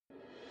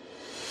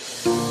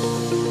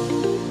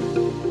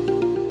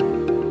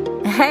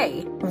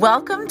Hey,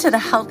 welcome to the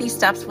Healthy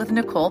Steps with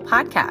Nicole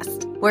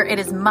podcast, where it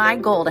is my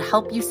goal to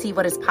help you see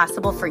what is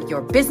possible for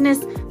your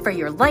business, for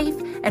your life,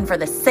 and for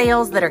the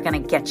sales that are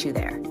going to get you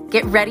there.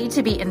 Get ready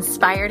to be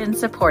inspired and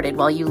supported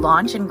while you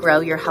launch and grow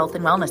your health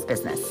and wellness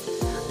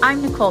business.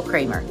 I'm Nicole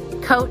Kramer,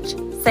 coach,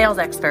 sales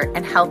expert,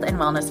 and health and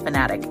wellness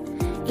fanatic.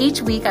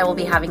 Each week, I will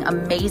be having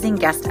amazing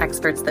guest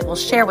experts that will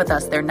share with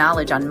us their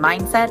knowledge on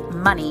mindset,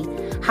 money,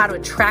 how to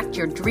attract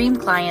your dream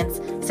clients,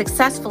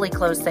 successfully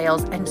close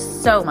sales, and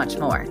so much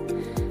more.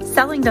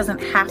 Selling doesn't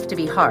have to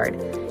be hard.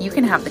 You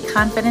can have the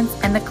confidence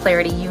and the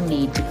clarity you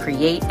need to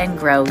create and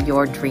grow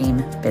your dream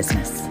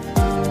business.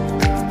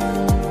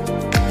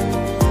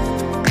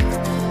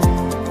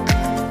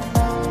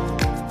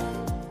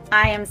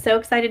 I am so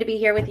excited to be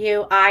here with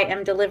you. I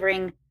am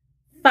delivering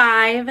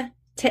 5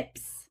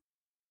 tips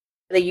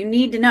that you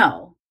need to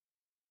know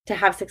to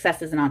have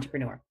success as an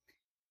entrepreneur.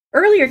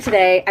 Earlier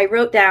today, I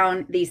wrote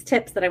down these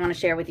tips that I want to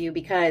share with you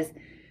because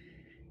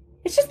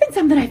it's just been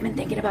something I've been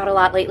thinking about a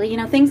lot lately. You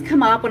know, things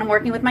come up when I'm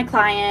working with my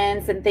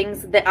clients and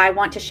things that I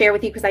want to share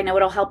with you because I know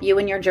it'll help you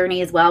in your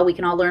journey as well. We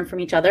can all learn from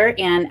each other.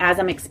 And as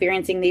I'm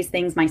experiencing these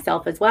things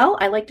myself as well,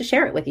 I like to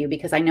share it with you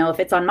because I know if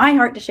it's on my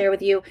heart to share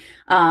with you,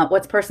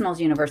 what's personal is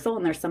universal,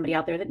 and there's somebody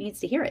out there that needs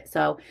to hear it.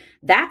 So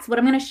that's what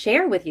I'm going to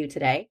share with you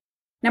today.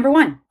 Number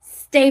 1,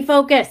 stay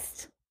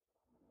focused.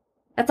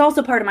 That's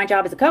also part of my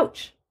job as a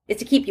coach, is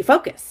to keep you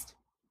focused.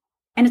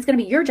 And it's going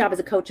to be your job as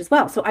a coach as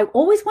well. So I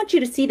always want you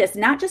to see this,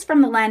 not just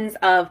from the lens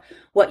of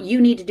what you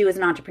need to do as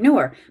an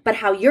entrepreneur, but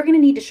how you're going to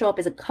need to show up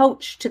as a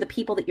coach to the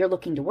people that you're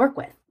looking to work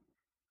with.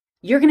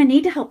 You're going to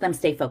need to help them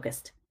stay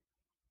focused.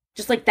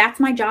 Just like that's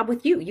my job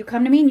with you. You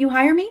come to me and you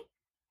hire me.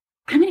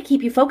 I'm going to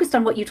keep you focused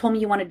on what you told me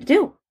you wanted to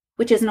do,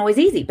 which isn't always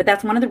easy, but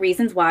that's one of the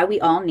reasons why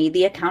we all need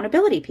the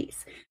accountability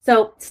piece.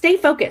 So stay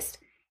focused.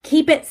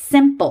 Keep it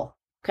simple.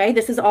 Okay.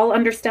 This is all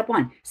under step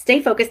 1.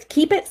 Stay focused.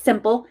 Keep it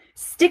simple.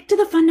 Stick to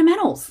the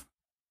fundamentals.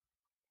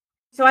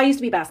 So I used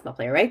to be a basketball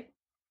player, right?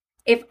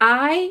 If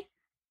I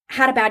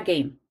had a bad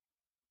game,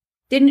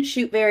 didn't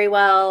shoot very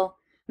well,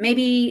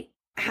 maybe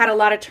had a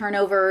lot of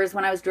turnovers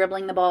when I was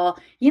dribbling the ball,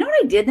 you know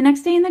what I did the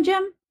next day in the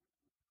gym?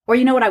 Or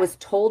you know what I was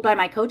told by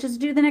my coaches to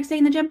do the next day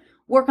in the gym?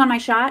 Work on my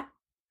shot,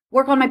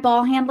 work on my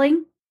ball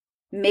handling,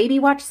 maybe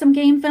watch some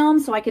game film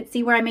so I could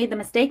see where I made the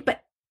mistake,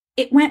 but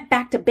it went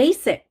back to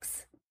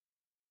basics.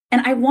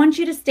 And I want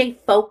you to stay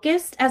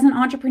focused as an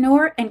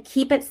entrepreneur and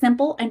keep it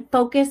simple and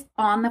focus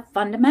on the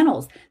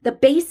fundamentals, the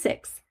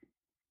basics.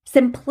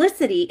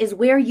 Simplicity is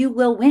where you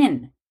will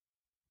win.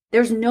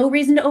 There's no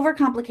reason to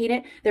overcomplicate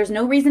it. There's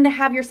no reason to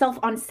have yourself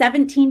on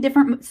 17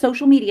 different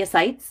social media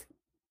sites.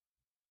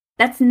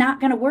 That's not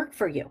going to work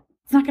for you.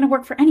 It's not going to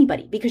work for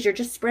anybody because you're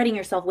just spreading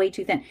yourself way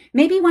too thin.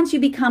 Maybe once you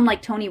become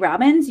like Tony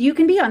Robbins, you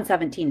can be on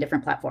 17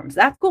 different platforms.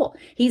 That's cool.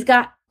 He's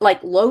got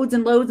like loads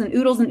and loads and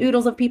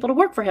oodles of people to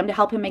work for him to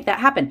help him make that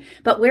happen.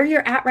 But where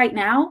you're at right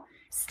now,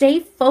 stay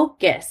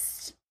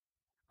focused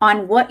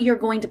on what you're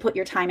going to put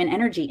your time and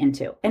energy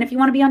into. And if you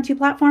want to be on 2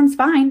 platforms,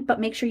 fine, but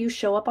make sure you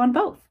show up on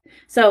both.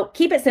 So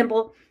keep it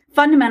simple.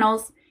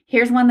 Fundamentals.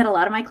 Here's one that a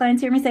lot of my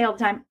clients hear me say all the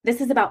time.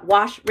 This is about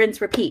wash,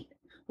 rinse, repeat.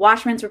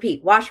 Wash, rinse,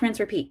 repeat. Wash, rinse,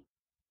 repeat.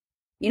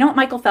 You know what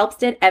Michael Phelps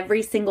did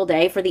every single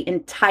day for the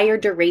entire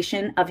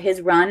duration of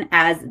his run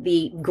as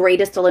the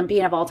greatest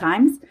Olympian of all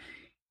times?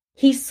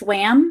 He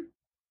swam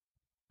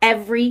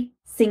every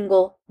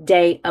single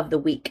day of the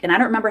week. And I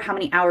don't remember how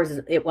many hours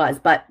it was,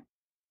 but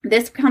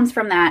this comes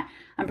from that,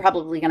 I'm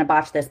probably going to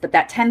botch this, but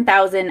that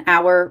 10,000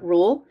 hour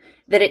rule,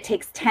 that it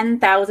takes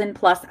 10,000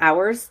 plus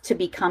hours to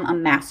become a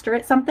master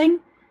at something.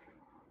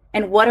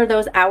 And what are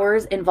those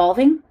hours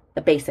involving?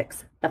 The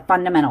basics, the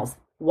fundamentals.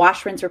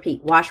 Wash, rinse,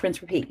 repeat. Wash,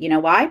 rinse, repeat. You know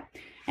why?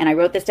 And I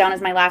wrote this down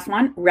as my last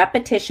one.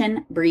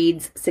 Repetition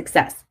breeds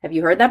success. Have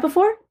you heard that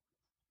before?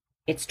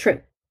 It's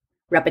true.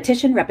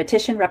 Repetition,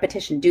 repetition,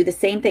 repetition. Do the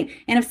same thing.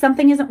 And if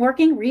something isn't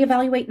working,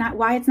 reevaluate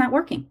why it's not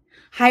working.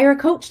 Hire a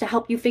coach to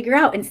help you figure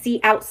out and see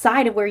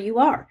outside of where you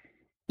are.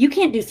 You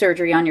can't do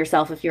surgery on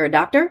yourself if you're a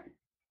doctor.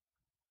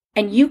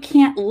 And you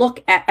can't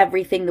look at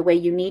everything the way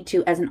you need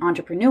to as an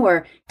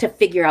entrepreneur to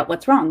figure out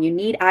what's wrong. You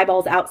need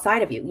eyeballs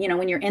outside of you. You know,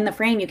 when you're in the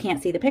frame, you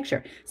can't see the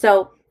picture.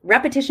 So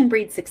repetition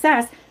breeds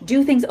success.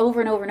 Do things over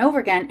and over and over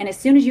again. And as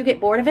soon as you get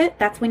bored of it,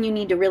 that's when you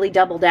need to really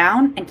double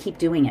down and keep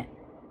doing it.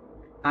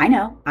 I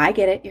know, I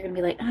get it. You're going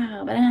to be like,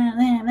 oh,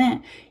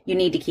 but you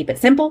need to keep it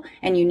simple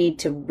and you need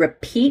to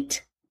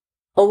repeat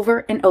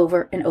over and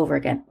over and over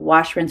again.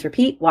 Wash, rinse,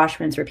 repeat, wash,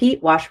 rinse,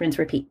 repeat, wash, rinse,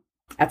 repeat.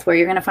 That's where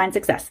you're going to find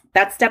success.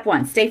 That's step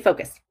 1, stay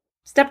focused.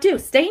 Step 2,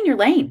 stay in your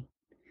lane.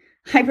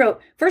 I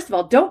wrote, first of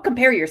all, don't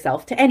compare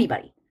yourself to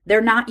anybody.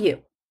 They're not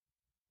you.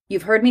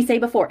 You've heard me say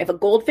before, if a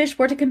goldfish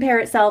were to compare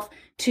itself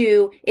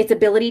to its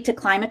ability to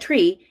climb a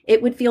tree,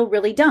 it would feel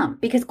really dumb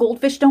because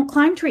goldfish don't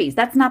climb trees.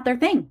 That's not their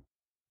thing.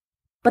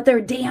 But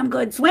they're damn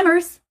good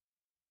swimmers.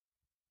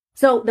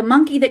 So the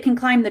monkey that can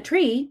climb the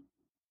tree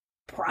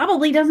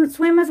probably doesn't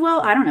swim as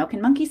well. I don't know.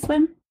 Can monkeys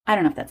swim? I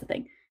don't know if that's a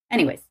thing.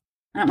 Anyways,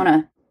 I don't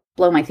want to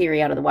blow my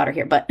theory out of the water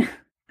here, but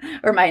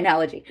or my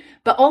analogy.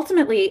 But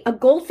ultimately, a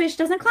goldfish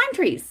doesn't climb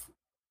trees.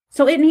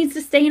 So it needs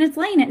to stay in its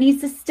lane. It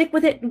needs to stick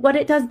with it, what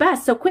it does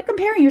best. So quit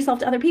comparing yourself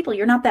to other people.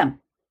 You're not them.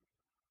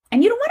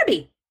 And you don't want to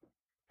be.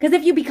 Because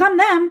if you become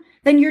them,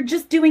 then you're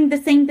just doing the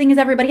same thing as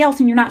everybody else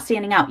and you're not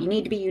standing out. You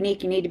need to be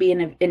unique. You need to be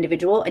an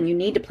individual and you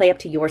need to play up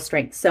to your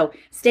strengths. So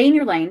stay in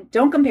your lane.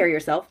 Don't compare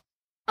yourself.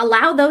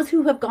 Allow those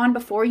who have gone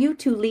before you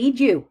to lead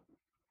you.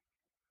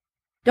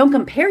 Don't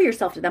compare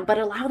yourself to them, but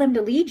allow them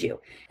to lead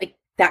you. Like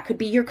that could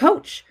be your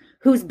coach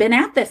who's been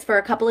at this for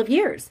a couple of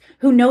years,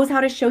 who knows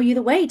how to show you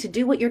the way to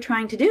do what you're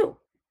trying to do.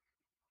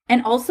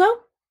 And also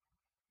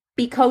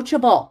be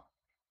coachable.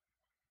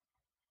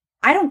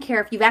 I don't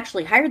care if you've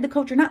actually hired the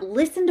coach or not.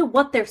 Listen to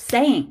what they're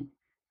saying.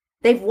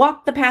 They've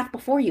walked the path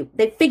before you.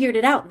 They've figured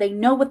it out. They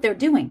know what they're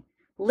doing.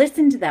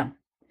 Listen to them.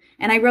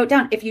 And I wrote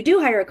down, if you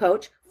do hire a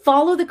coach,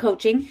 follow the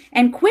coaching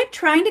and quit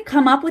trying to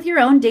come up with your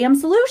own damn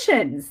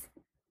solutions.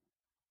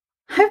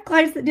 I have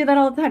clients that do that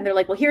all the time. They're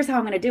like, well, here's how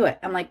I'm going to do it.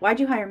 I'm like, why'd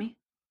you hire me?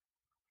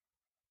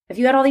 If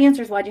you had all the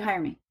answers, why'd you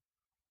hire me?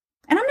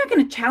 And I'm not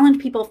going to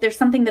challenge people if there's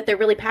something that they're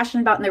really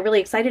passionate about and they're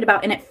really excited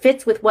about and it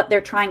fits with what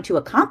they're trying to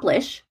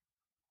accomplish.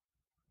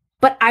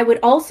 But I would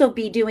also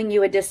be doing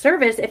you a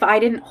disservice if I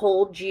didn't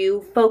hold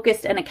you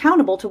focused and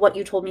accountable to what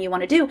you told me you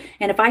want to do.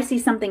 And if I see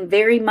something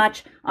very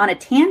much on a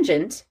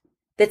tangent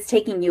that's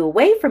taking you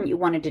away from what you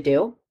wanted to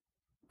do,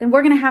 then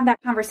we're going to have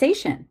that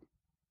conversation.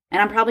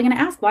 And I'm probably going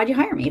to ask, why'd you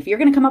hire me? If you're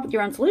going to come up with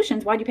your own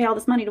solutions, why'd you pay all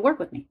this money to work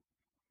with me?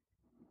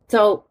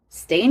 So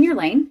stay in your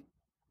lane.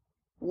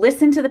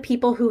 Listen to the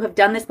people who have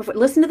done this before.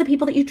 Listen to the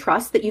people that you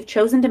trust, that you've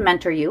chosen to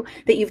mentor you,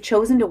 that you've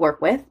chosen to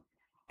work with.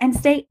 And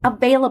stay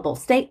available,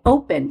 stay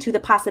open to the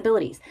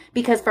possibilities,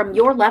 because from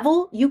your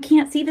level, you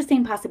can't see the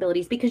same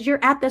possibilities because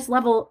you're at this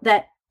level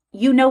that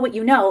you know what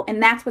you know,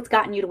 and that's what's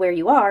gotten you to where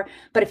you are.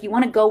 But if you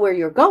want to go where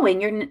you're going,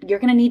 you're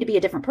going to need to be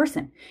a different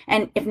person.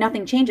 And if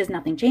nothing changes,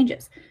 nothing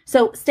changes.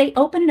 So stay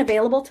open and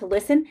available to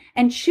listen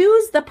and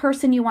choose the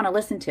person you want to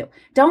listen to.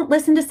 Don't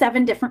listen to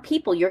 7 different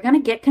people. You're going to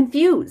get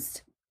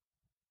confused.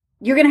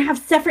 You're going to have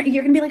separate,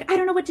 you're going to be like, I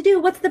don't know what to do.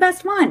 What's the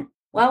best one?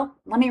 Well,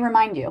 let me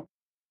remind you.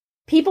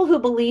 People who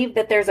believe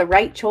that there's a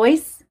right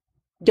choice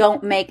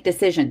don't make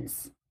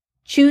decisions.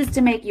 Choose to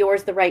make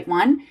yours the right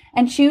one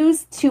and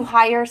choose to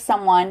hire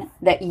someone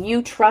that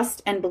you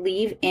trust and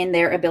believe in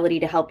their ability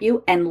to help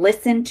you and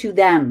listen to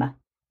them.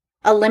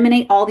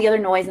 Eliminate all the other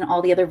noise and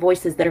all the other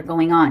voices that are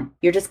going on.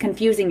 You're just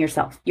confusing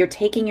yourself. You're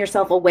taking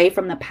yourself away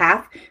from the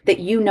path that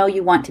you know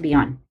you want to be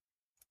on.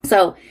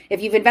 So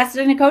if you've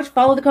invested in a coach,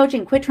 follow the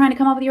coaching. Quit trying to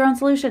come up with your own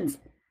solutions.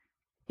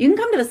 You can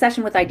come to the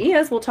session with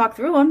ideas. We'll talk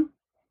through them.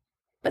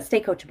 But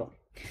stay coachable.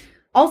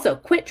 Also,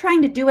 quit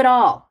trying to do it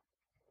all.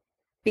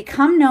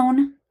 Become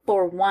known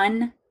for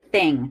one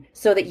thing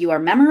so that you are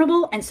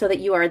memorable and so that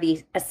you are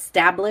the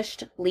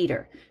established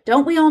leader.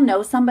 Don't we all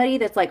know somebody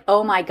that's like,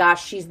 oh my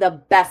gosh, she's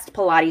the best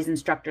Pilates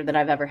instructor that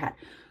I've ever had.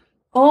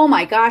 Oh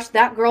my gosh,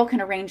 that girl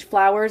can arrange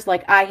flowers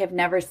like I have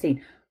never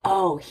seen.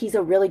 Oh, he's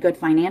a really good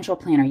financial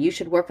planner. You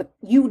should work with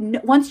you.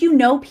 Once you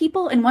know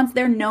people and once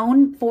they're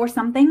known for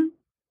something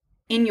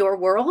in your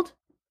world,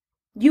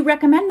 you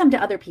recommend them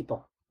to other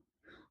people.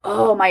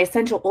 Oh, my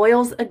essential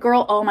oils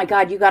girl. Oh my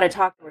God, you got to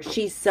talk to her.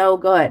 She's so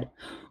good.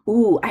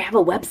 Ooh, I have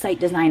a website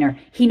designer.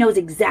 He knows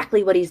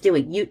exactly what he's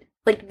doing.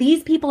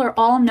 These people are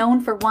all known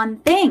for one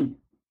thing.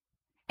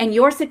 And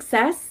your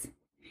success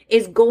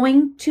is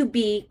going to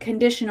be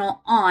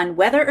conditional on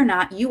whether or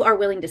not you are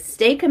willing to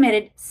stay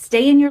committed,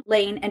 stay in your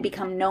lane, and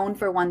become known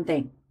for one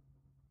thing.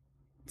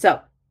 So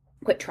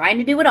quit trying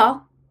to do it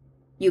all.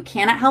 You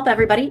cannot help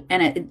everybody.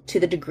 And to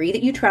the degree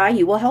that you try,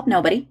 you will help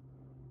nobody.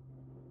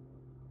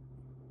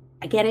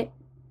 I get it.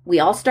 We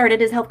all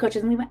started as health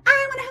coaches and we went,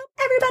 I want to help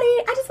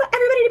everybody. I just want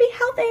everybody to be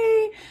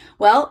healthy.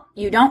 Well,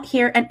 you don't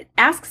hear, and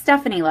ask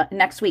Stephanie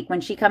next week when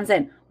she comes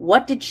in,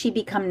 what did she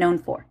become known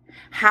for?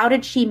 How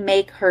did she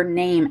make her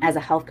name as a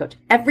health coach?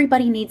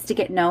 Everybody needs to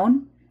get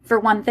known for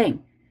one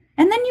thing.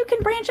 And then you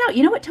can branch out.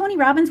 You know what Tony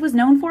Robbins was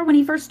known for when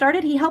he first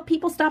started? He helped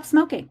people stop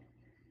smoking.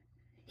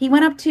 He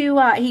went up to,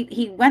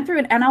 he went through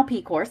an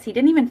NLP course. He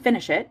didn't even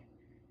finish it.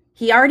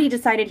 He already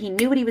decided he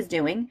knew what he was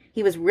doing.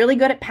 He was really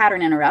good at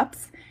pattern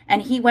interrupts.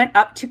 And he went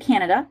up to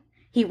Canada.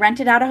 He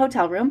rented out a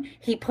hotel room.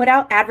 He put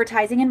out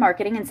advertising and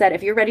marketing and said,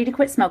 if you're ready to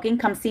quit smoking,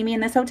 come see me in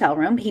this hotel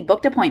room. He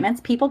booked appointments.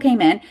 People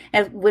came in,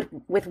 and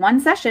with one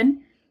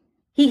session,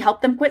 he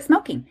helped them quit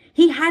smoking.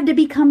 He had to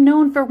become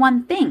known for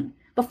one thing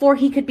before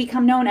he could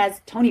become known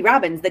as Tony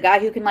Robbins, the guy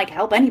who can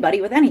help anybody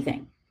with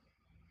anything.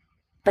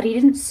 But he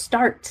didn't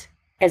start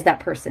as that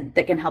person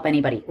that can help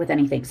anybody with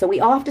anything. So we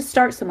all have to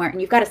start somewhere, and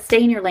you've got to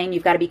stay in your lane.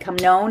 You've got to become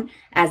known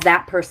as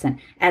that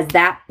person, as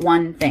that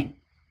one thing.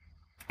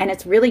 And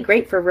it's really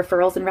great for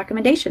referrals and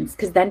recommendations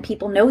because then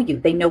people know you.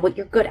 They know what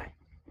you're good at.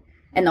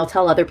 And they'll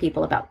tell other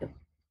people about you.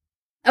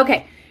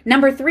 Okay,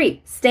 number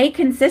 3, stay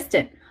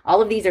consistent.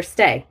 All of these are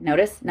stay.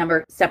 Notice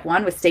step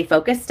 1 was stay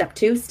focused. Step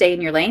 2, stay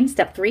in your lane.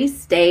 Step 3,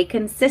 stay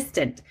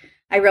consistent.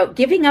 I wrote,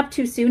 giving up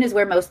too soon is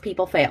where most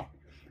people fail.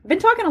 I've been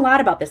talking a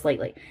lot about this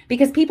lately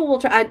because people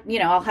will try,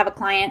 I'll have a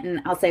client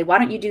and I'll say, why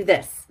don't you do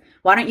this?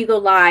 why don't you go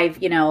live,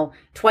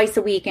 twice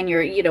a week, and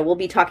we'll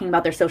be talking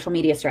about their social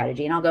media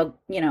strategy, and I'll go,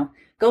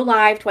 go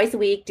live twice a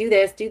week, do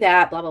this, do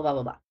that, blah, blah, blah,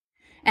 blah, blah.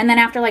 And then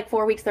after like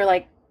 4 weeks, they're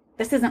like,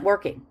 this isn't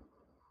working.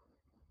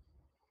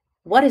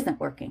 What isn't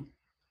working?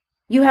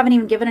 You haven't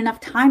even given enough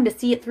time to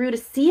see it through to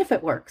see if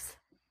it works.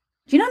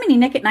 Do you know how many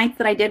Nick at Nights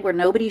that I did where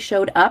nobody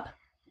showed up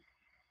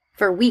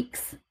for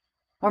weeks?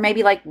 Or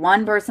maybe like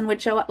one person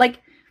would show up.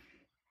 Like,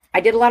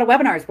 I did a lot of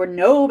webinars where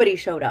nobody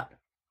showed up.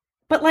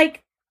 But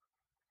like,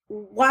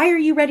 why are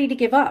you ready to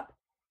give up?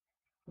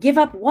 Give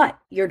up what?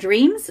 Your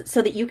dreams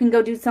so that you can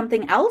go do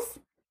something else?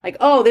 Like,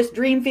 oh, this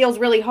dream feels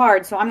really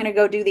hard, so I'm going to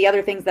go do the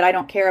other things that I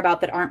don't care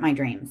about that aren't my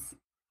dreams.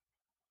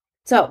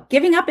 So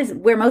giving up is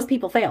where most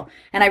people fail.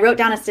 And I wrote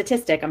down a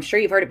statistic. I'm sure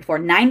you've heard it before.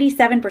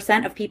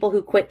 97% of people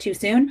who quit too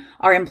soon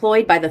are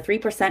employed by the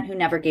 3% who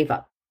never gave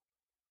up.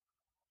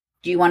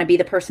 Do you want to be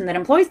the person that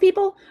employs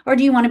people, or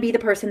do you want to be the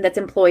person that's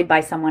employed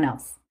by someone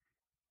else?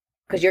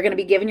 Because you're going to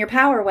be giving your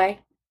power away.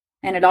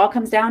 And it all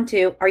comes down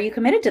to, are you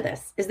committed to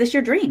this? Is this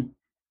your dream?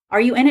 Are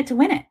you in it to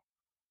win it?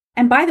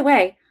 And by the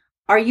way,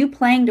 are you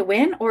playing to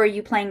win, or are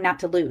you playing not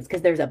to lose?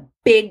 Because there's a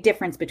big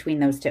difference between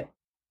those two.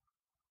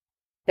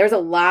 There's a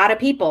lot of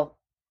people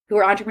who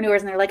are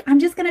entrepreneurs and they're like, I'm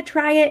just going to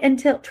try it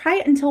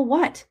until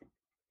what?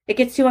 It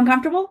gets too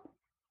uncomfortable,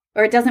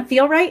 or it doesn't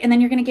feel right, and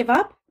then you're going to give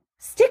up?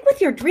 Stick with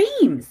your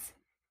dreams.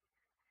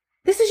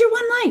 This is your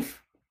one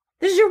life.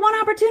 This is your one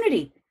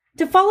opportunity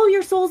to follow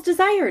your soul's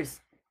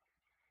desires.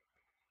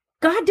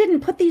 God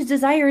didn't put these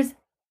desires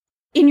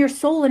in your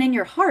soul and in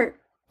your heart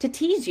to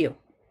tease you.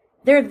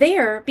 They're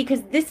there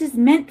because this is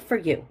meant for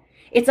you.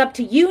 It's up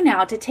to you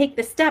now to take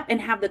the step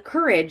and have the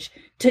courage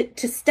to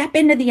step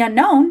into the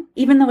unknown,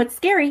 even though it's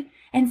scary,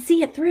 and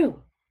see it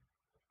through.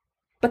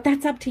 But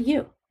that's up to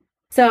you.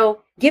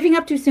 So giving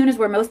up too soon is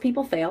where most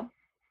people fail.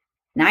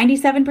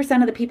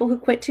 97% of the people who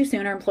quit too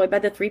soon are employed by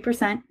the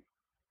 3%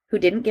 who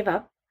didn't give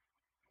up.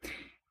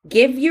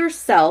 Give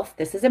yourself,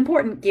 this is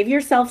important, give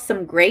yourself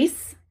some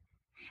grace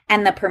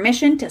and the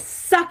permission to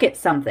suck at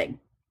something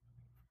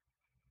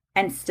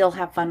and still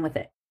have fun with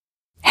it.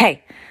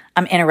 Hey,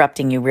 I'm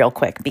interrupting you real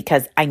quick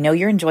because I know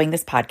you're enjoying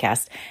this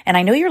podcast, and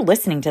I know you're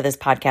listening to this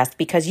podcast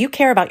because you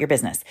care about your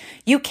business.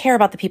 You care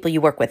about the people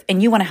you work with,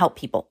 and you want to help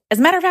people. As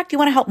a matter of fact, you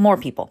want to help more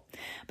people.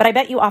 But I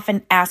bet you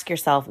often ask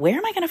yourself, where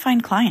am I going to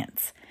find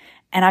clients?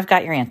 And I've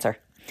got your answer.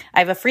 I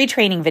have a free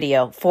training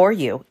video for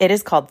you. It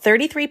is called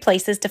 33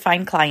 Places to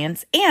Find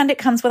Clients, and it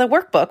comes with a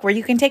workbook where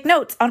you can take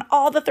notes on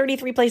all the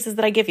 33 places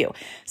that I give you.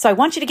 So I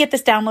want you to get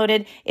this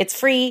downloaded. It's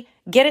free.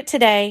 Get it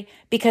today,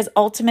 because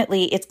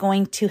ultimately it's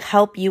going to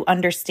help you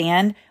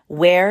understand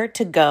where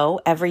to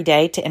go every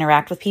day to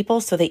interact with people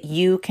so that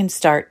you can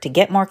start to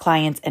get more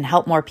clients and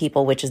help more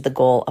people, which is the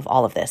goal of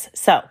all of this.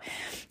 So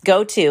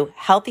go to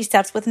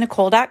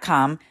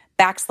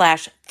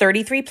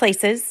healthystepswithnicole.com/33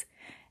 places,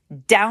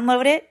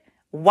 download it,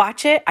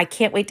 watch it. I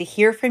can't wait to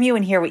hear from you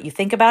and hear what you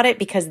think about it,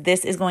 because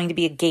this is going to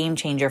be a game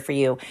changer for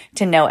you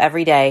to know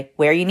every day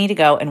where you need to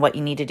go and what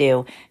you need to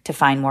do to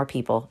find more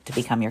people to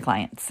become your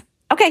clients.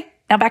 Okay,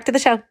 now back to the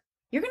show.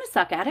 You're going to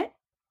suck at it.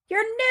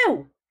 You're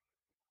new.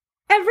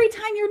 Every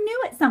time you're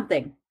new at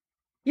something,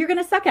 you're going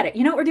to suck at it.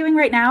 You know what we're doing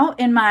right now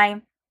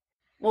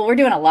we're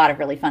doing a lot of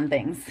really fun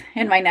things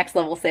in my next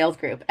level sales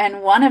group.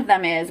 And one of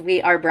them is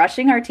we are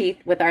brushing our teeth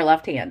with our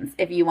left hands.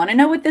 If you want to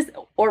know what this,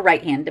 or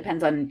right hand,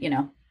 depends on,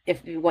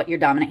 what your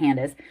dominant hand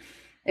is.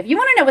 If you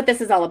want to know what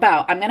this is all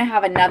about, I'm going to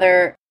have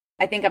I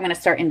think I'm going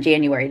to start in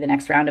January, the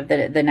next round of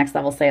the next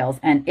level sales.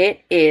 And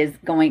it is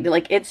going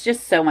to it's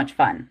just so much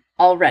fun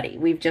already.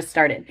 We've just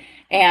started.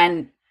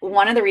 And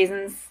one of the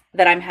reasons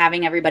that I'm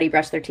having everybody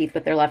brush their teeth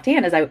with their left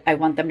hand is I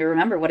want them to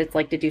remember what it's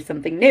like to do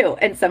something new.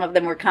 And some of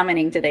them were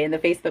commenting today in the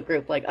Facebook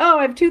group, like, oh,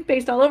 I have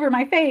toothpaste all over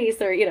my face,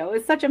 or,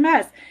 it's such a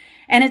mess.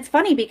 And it's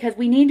funny because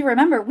we need to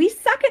remember we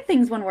suck at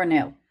things when we're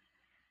new.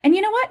 And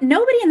you know what?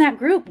 Nobody in that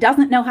group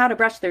doesn't know how to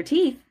brush their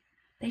teeth.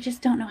 They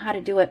just don't know how to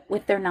do it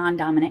with their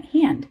non-dominant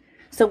hand.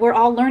 So we're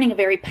all learning a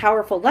very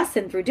powerful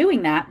lesson through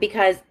doing that,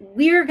 because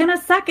we're going to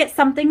suck at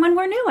something when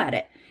we're new at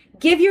it.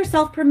 Give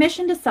yourself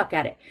permission to suck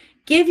at it.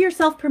 Give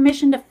yourself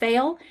permission to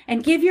fail,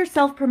 and give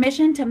yourself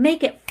permission to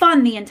make it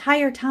fun the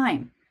entire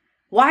time.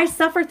 Why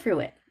suffer through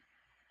it?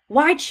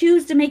 Why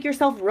choose to make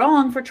yourself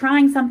wrong for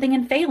trying something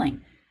and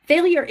failing?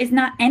 Failure is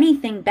not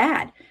anything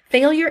bad.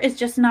 Failure is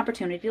just an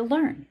opportunity to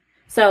learn.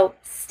 So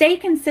stay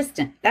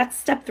consistent. That's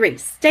step 3.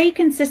 Stay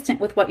consistent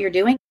with what you're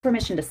doing.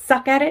 Permission to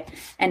suck at it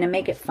and to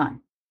make it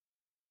fun.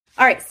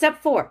 All right,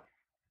 step 4.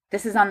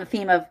 This is on the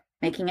theme of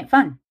making it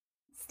fun.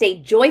 Stay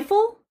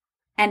joyful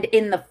and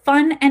in the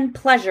fun and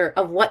pleasure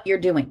of what you're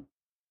doing.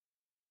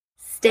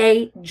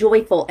 Stay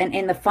joyful and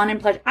in the fun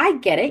and pleasure. I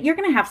get it. You're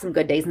going to have some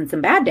good days and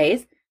some bad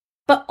days,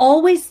 but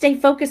always stay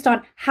focused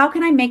on, how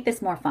can I make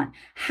this more fun?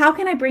 How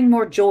can I bring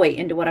more joy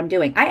into what I'm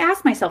doing? I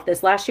asked myself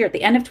this last year at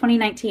the end of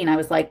 2019. I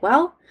was like,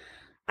 well,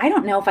 I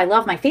don't know if I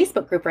love my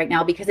Facebook group right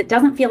now, because it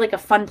doesn't feel like a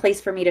fun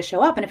place for me to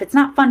show up. And if it's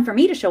not fun for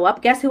me to show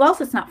up, guess who else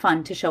it's not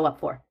fun to show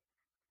up for?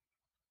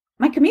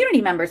 My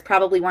community members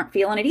probably weren't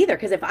feeling it either,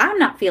 because if I'm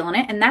not feeling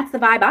it and that's the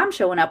vibe I'm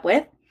showing up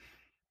with,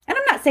 And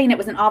I'm not saying it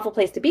was an awful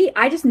place to be.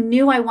 I just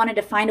knew I wanted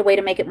to find a way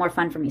to make it more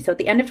fun for me. So at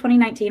the end of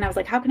 2019, I was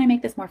like, how can I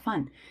make this more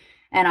fun?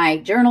 And I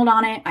journaled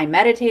on it. I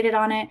meditated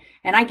on it.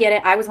 And I get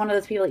it. I was one of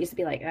those people that used to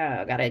be like,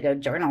 oh, got to go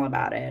journal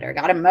about it or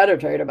got to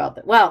meditate about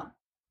it. Well,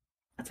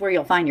 that's where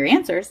you'll find your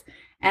answers.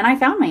 And I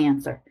found my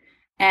answer.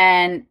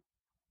 And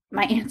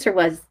my answer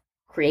was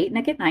create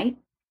Nick at Night.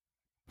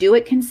 Do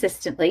it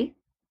consistently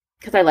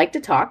because I like to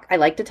talk. I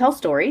like to tell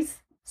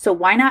stories. So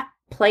why not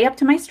play up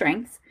to my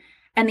strengths?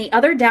 And the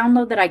other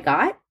download that I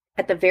got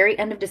at the very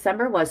end of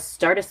December was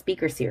start a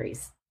speaker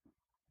series.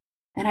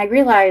 And I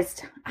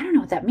realized, I don't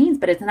know what that means,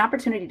 but it's an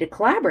opportunity to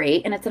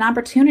collaborate. And it's an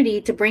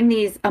opportunity to bring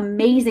these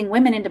amazing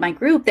women into my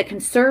group that can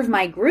serve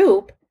my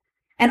group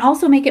and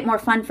also make it more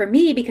fun for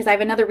me because I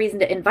have another reason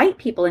to invite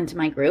people into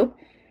my group.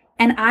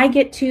 And I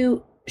get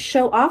to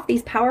show off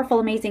these powerful,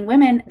 amazing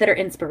women that are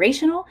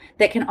inspirational,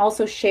 that can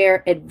also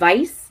share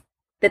advice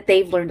that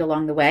they've learned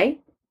along the way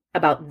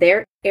about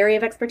their area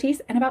of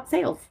expertise and about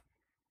sales.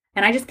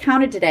 And I just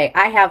counted today.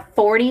 I have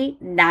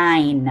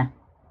 49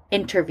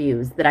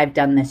 interviews that I've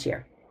done this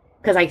year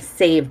because I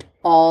saved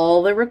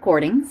all the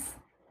recordings.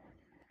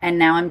 And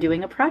now I'm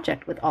doing a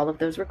project with all of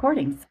those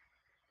recordings.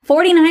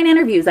 49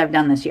 interviews I've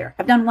done this year.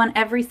 I've done one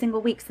every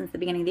single week since the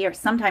beginning of the year,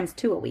 sometimes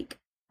 2 a week.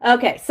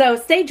 Okay, so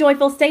stay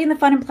joyful, stay in the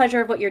fun and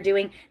pleasure of what you're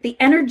doing. The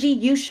energy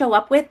you show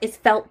up with is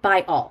felt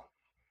by all.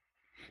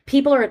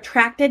 People are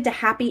attracted to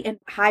happy and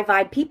high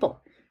vibe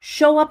people.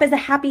 Show up as a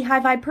happy,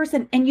 high vibe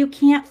person and you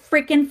can't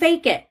freaking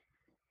fake it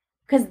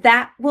because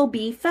that will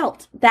be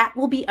felt. That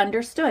will be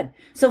understood.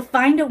 So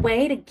find a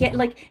way to get,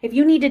 like, if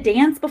you need to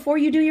dance before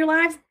you do your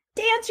lives,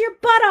 dance your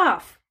butt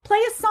off. Play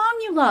a song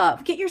you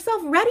love. Get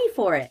yourself ready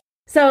for it.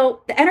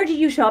 So the energy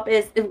you show up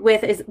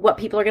with is what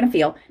people are going to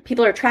feel.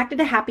 People are attracted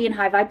to happy and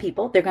high vibe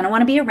people. They're going to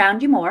want to be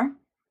around you more.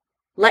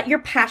 Let your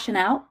passion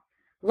out.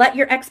 Let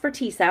your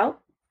expertise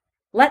out.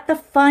 Let the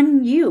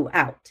fun you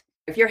out.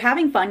 If you're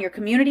having fun, your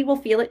community will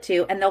feel it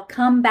too, and they'll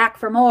come back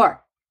for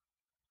more.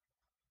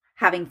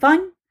 Having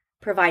fun,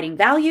 providing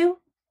value.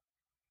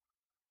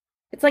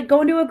 It's like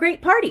going to a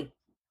great party.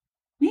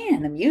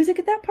 Man, the music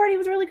at that party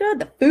was really good.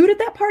 The food at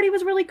that party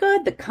was really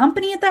good. The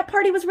company at that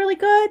party was really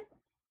good.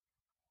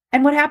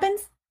 And what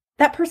happens?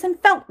 That person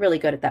felt really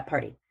good at that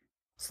party.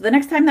 So the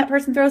next time that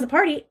person throws a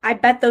party, I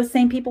bet those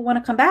same people want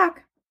to come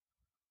back.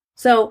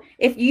 So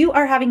if you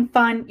are having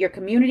fun, your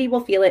community will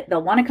feel it.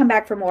 They'll want to come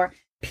back for more.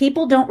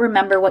 People don't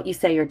remember what you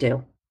say or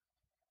do.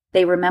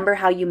 They remember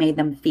how you made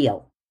them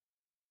feel.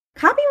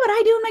 Copy what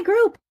I do in my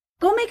group.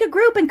 Go make a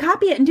group and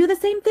copy it and do the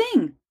same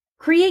thing.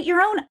 Create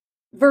your own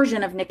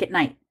version of Nick at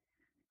Night.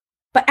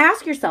 But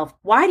ask yourself,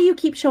 why do you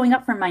keep showing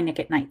up for my Nick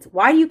at Nights?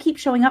 Why do you keep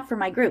showing up for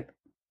my group?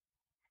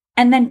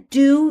 And then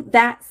do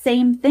that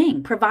same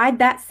thing. Provide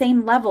that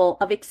same level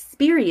of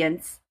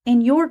experience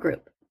in your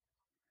group.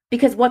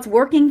 Because what's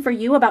working for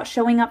you about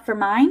showing up for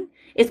mine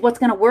is what's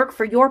going to work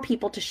for your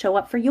people to show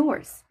up for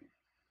yours.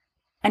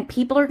 And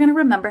people are going to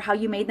remember how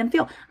you made them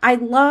feel. I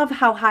love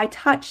how high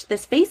touch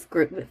this the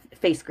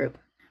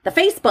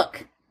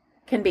Facebook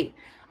can be.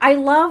 I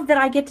love that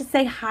I get to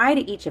say hi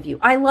to each of you.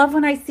 I love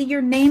when I see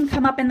your name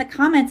come up in the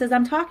comments as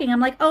I'm talking. I'm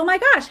like, oh my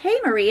gosh, hey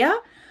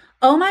Maria.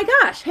 Oh my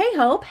gosh, hey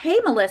Hope. Hey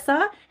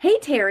Melissa. Hey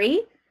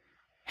Terry.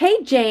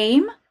 Hey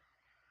James.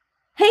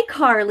 Hey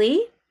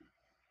Carly.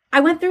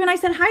 I went through and I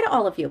said hi to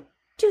all of you.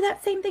 Do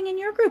that same thing in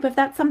your group. If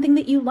that's something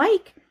that you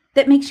like,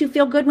 that makes you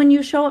feel good when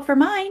you show up for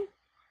mine,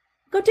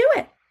 go do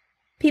it.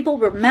 People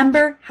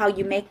remember how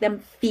you make them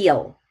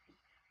feel.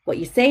 What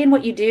you say and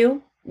what you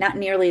do, not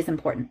nearly as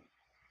important.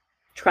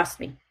 Trust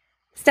me.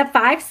 Step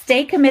 5,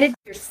 stay committed to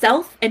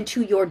yourself and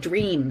to your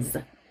dreams.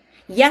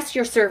 Yes,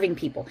 you're serving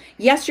people.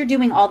 Yes, you're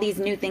doing all these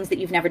new things that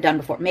you've never done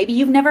before. Maybe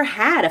you've never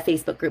had a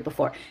Facebook group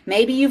before.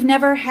 Maybe you've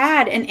never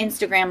had an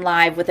Instagram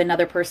live with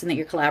another person that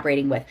you're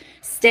collaborating with.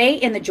 Stay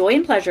in the joy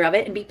and pleasure of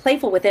it and be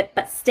playful with it,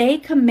 but stay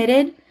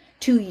committed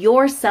to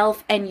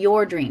yourself and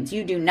your dreams.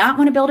 You do not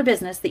want to build a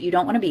business that you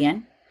don't want to be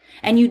in,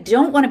 and you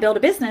don't want to build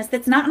a business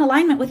that's not in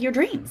alignment with your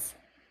dreams.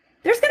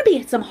 There's going to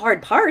be some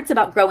hard parts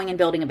about growing and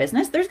building a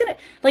business.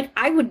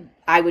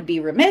 I would be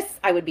remiss,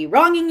 I would be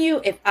wronging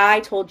you if I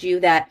told you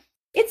that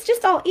it's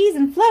just all ease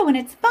and flow and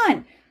it's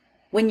fun.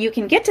 When you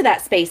can get to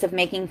that space of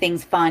making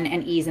things fun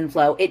and ease and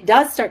flow, it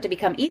does start to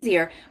become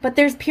easier. But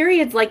there's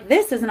periods like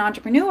this as an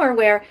entrepreneur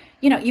where,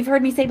 you've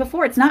heard me say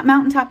before, it's not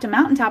mountaintop to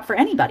mountaintop for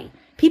anybody.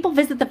 People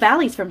visit the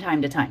valleys from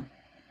time to time,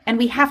 and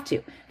we have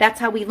to. That's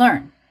how we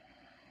learn.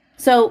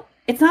 So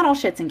it's not all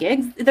shits and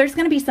gigs. There's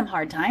going to be some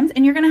hard times,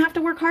 and you're going to have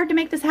to work hard to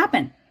make this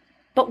happen.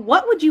 But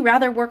what would you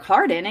rather work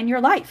hard in your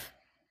life?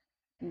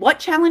 What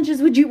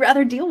challenges would you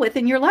rather deal with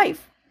in your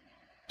life?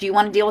 Do you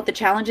want to deal with the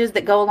challenges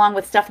that go along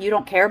with stuff you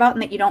don't care about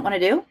and that you don't want to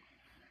do?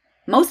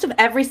 Most of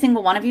every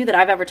single one of you that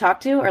I've ever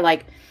talked to are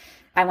like,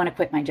 I want to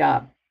quit my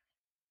job.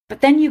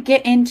 But then you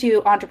get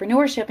into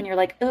entrepreneurship and you're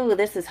like, oh,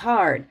 this is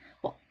hard.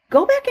 Well,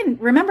 go back and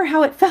remember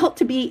how it felt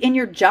to be in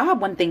your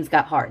job when things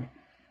got hard.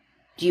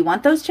 Do you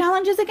want those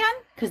challenges again?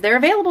 Because they're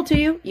available to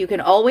you. You can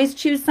always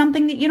choose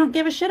something that you don't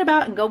give a shit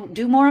about and go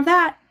do more of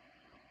that.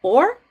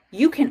 Or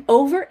You can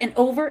over and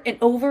over and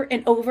over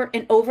and over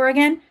and over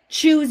again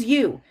choose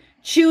you.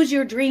 Choose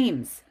your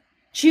dreams.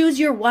 Choose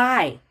your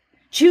why.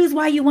 Choose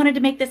why you wanted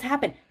to make this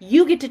happen.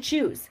 You get to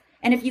choose.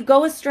 And if you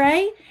go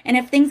astray, and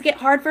if things get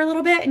hard for a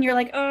little bit and you're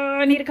like, oh,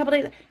 I need a couple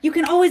days, you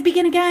can always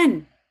begin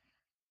again.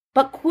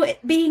 But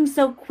quit being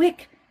so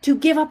quick to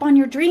give up on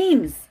your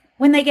dreams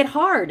when they get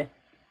hard.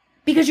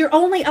 Because your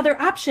only other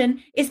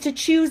option is to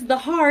choose the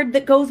hard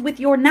that goes with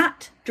your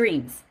not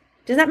dreams.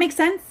 Does that make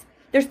sense?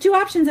 There's two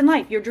options in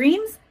life, your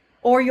dreams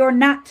or your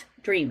not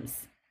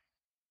dreams.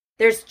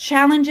 There's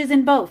challenges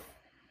in both.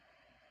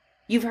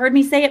 You've heard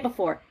me say it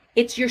before.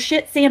 It's your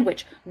shit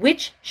sandwich.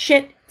 Which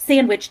shit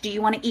sandwich do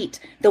you want to eat?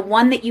 The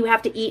one that you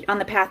have to eat on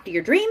the path to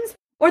your dreams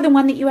or the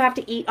one that you have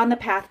to eat on the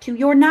path to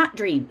your not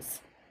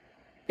dreams?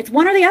 It's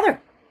one or the other.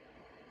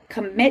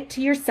 Commit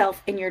to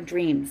yourself in your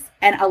dreams.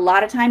 And a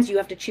lot of times you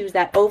have to choose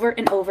that over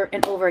and over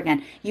and over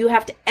again. You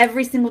have to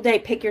every single day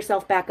pick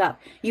yourself back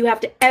up. You have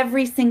to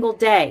every single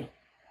day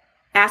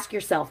ask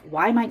yourself,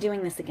 why am I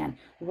doing this again?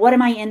 What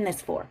am I in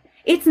this for?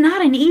 It's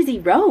not an easy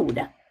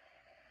road,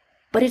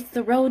 but it's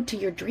the road to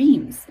your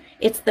dreams.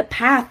 It's the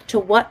path to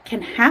what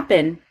can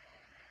happen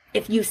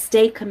if you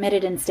stay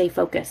committed and stay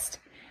focused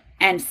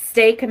and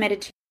stay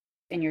committed to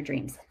in your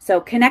dreams. So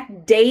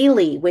connect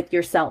daily with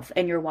yourself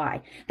and your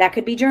why. That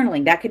could be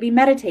journaling. That could be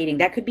meditating.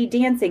 That could be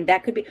dancing.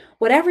 That could be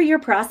whatever your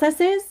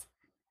process is.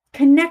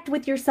 Connect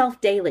with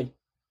yourself daily.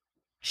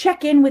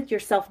 Check in with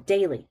yourself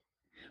daily.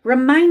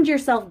 Remind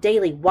yourself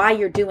daily why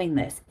you're doing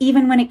this,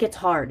 even when it gets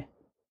hard.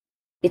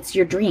 It's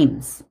your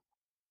dreams.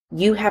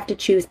 You have to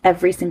choose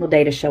every single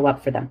day to show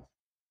up for them.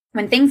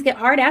 When things get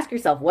hard, ask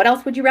yourself, what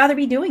else would you rather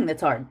be doing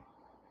that's hard?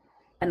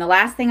 And the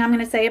last thing I'm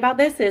going to say about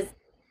this is,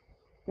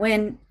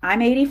 when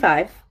I'm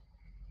 85,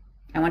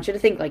 I want you to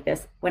think like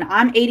this. When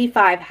I'm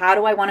 85, how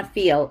do I want to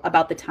feel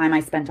about the time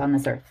I spent on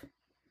this earth?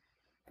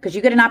 Because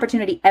you get an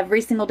opportunity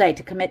every single day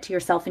to commit to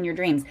yourself and your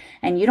dreams.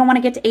 And you don't want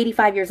to get to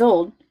 85 years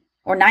old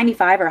or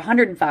 95 or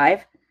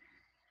 105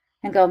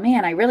 and go,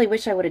 man, I really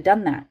wish I would have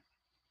done that.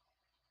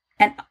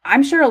 And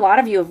I'm sure a lot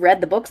of you have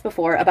read the books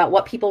before about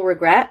what people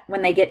regret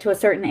when they get to a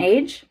certain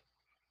age.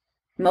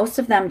 Most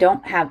of them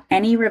don't have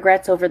any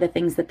regrets over the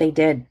things that they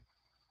did.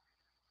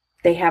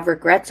 They have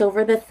regrets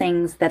over the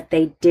things that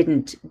they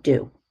didn't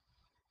do.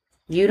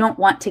 You don't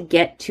want to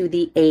get to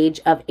the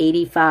age of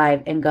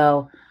 85 and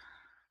go,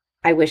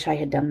 I wish I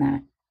had done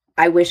that.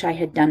 I wish I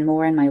had done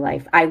more in my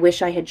life. I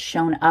wish I had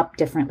shown up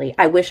differently.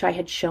 I wish I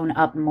had shown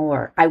up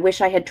more. I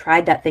wish I had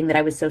tried that thing that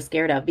I was so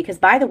scared of. Because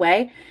by the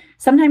way,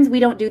 sometimes we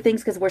don't do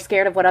things because we're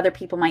scared of what other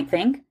people might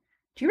think.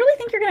 Do you really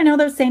think you're going to know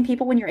those same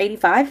people when you're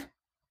 85?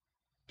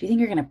 Do you think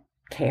you're going to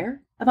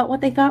care about what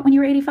they thought when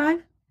you were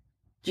 85?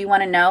 Do you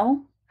want to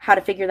know how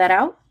to figure that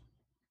out?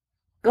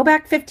 Go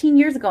back 15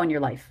 years ago in your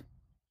life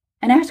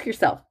and ask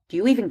yourself, do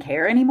you even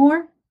care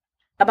anymore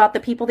about the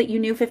people that you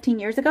knew 15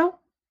 years ago?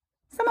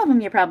 Some of them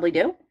you probably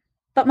do,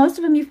 but most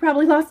of them you've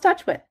probably lost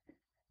touch with.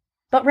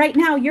 But right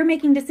now you're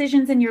making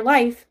decisions in your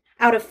life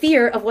out of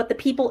fear of what the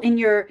people in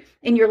your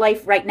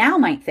life right now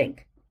might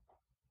think.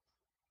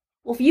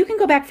 Well, if you can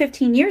go back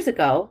 15 years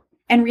ago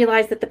and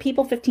realize that the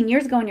people 15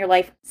 years ago in your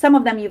life, some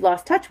of them you've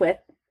lost touch with,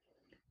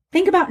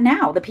 think about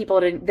now the people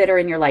that are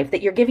in your life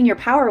that you're giving your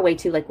power away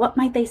to. Like, what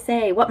might they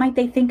say? What might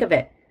they think of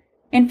it?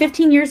 And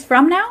 15 years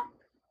from now,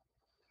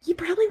 you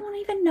probably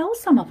won't even know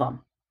some of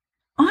them.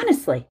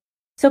 Honestly.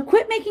 So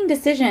quit making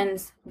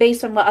decisions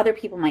based on what other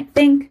people might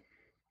think,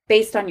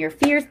 based on your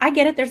fears. I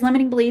get it. There's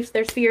limiting beliefs.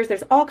 There's fears.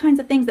 There's all kinds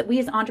of things that we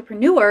as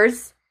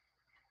entrepreneurs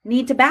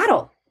need to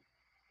battle.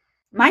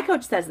 My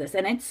coach says this,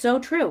 and it's so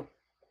true.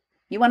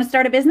 You want to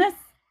start a business?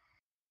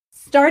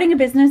 Starting a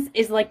business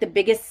is like the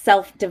biggest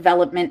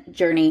self-development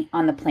journey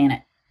on the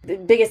planet. The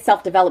biggest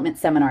self-development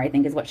seminar, I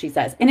think, is what she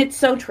says. And it's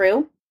so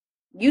true.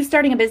 You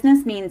starting a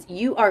business means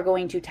you are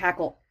going to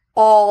tackle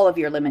all of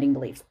your limiting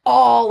beliefs,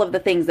 all of the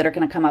things that are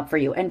going to come up for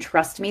you. And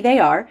trust me, they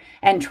are.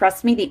 And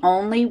trust me, the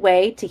only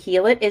way to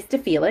heal it is to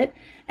feel it.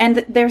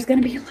 And there's going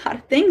to be a lot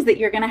of things that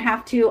you're going to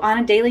have to, on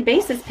a daily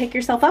basis, pick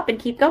yourself up and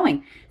keep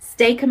going.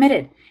 Stay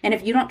committed. And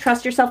if you don't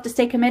trust yourself to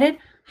stay committed,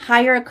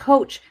 hire a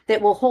coach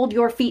that will hold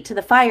your feet to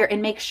the fire and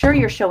make sure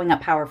you're showing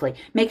up powerfully.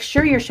 Make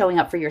sure you're showing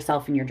up for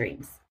yourself and your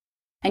dreams.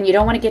 And you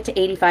don't want to get to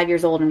 85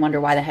 years old and wonder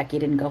why the heck you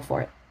didn't go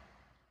for it.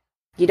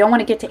 You don't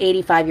want to get to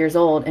 85 years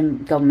old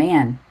and go,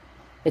 man,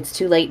 it's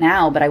too late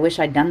now, but I wish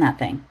I'd done that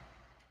thing.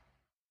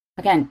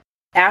 Again,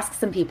 ask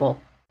some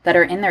people that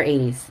are in their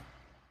 80s,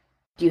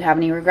 do you have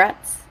any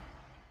regrets?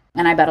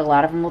 And I bet a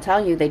lot of them will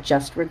tell you they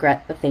just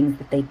regret the things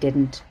that they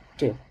didn't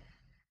do.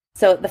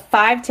 So the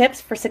 5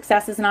 tips for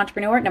success as an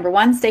entrepreneur. Number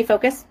 1, stay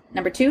focused.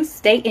 Number 2,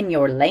 stay in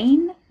your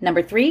lane.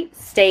 Number 3,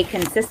 stay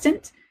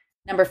consistent.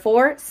 Number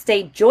 4,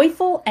 stay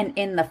joyful and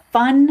in the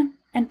fun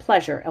and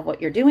pleasure of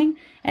what you're doing.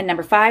 And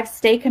number 5,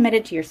 stay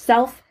committed to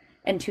yourself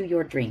and to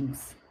your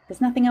dreams. Because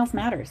nothing else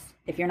matters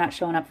if you're not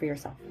showing up for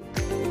yourself.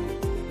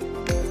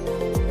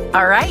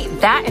 All right,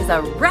 that is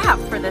a wrap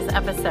for this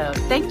episode.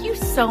 Thank you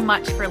so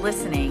much for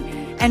listening.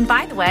 And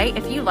by the way,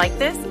 if you like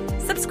this,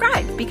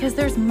 subscribe because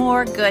there's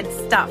more good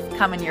stuff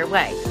coming your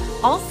way.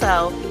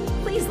 Also,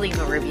 please please leave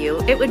a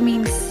review. It would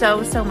mean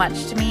so, so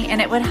much to me, and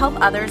it would help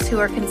others who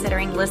are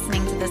considering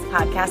listening to this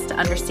podcast to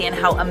understand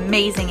how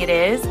amazing it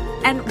is.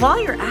 And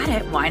while you're at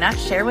it, why not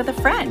share with a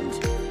friend?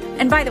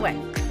 And by the way,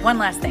 one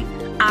last thing.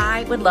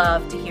 I would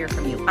love to hear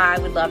from you. I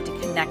would love to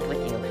connect with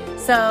you.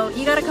 So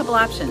you got a couple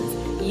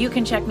options. You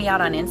can check me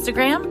out on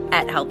Instagram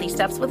at Healthy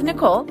Steps with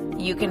Nicole.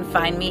 You can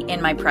find me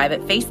in my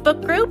private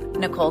Facebook group,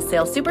 Nicole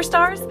Sales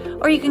Superstars,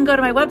 or you can go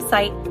to my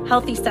website,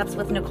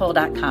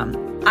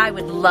 healthystepswithnicole.com. I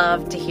would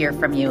love to hear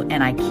from you,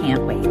 and I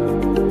can't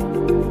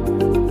wait.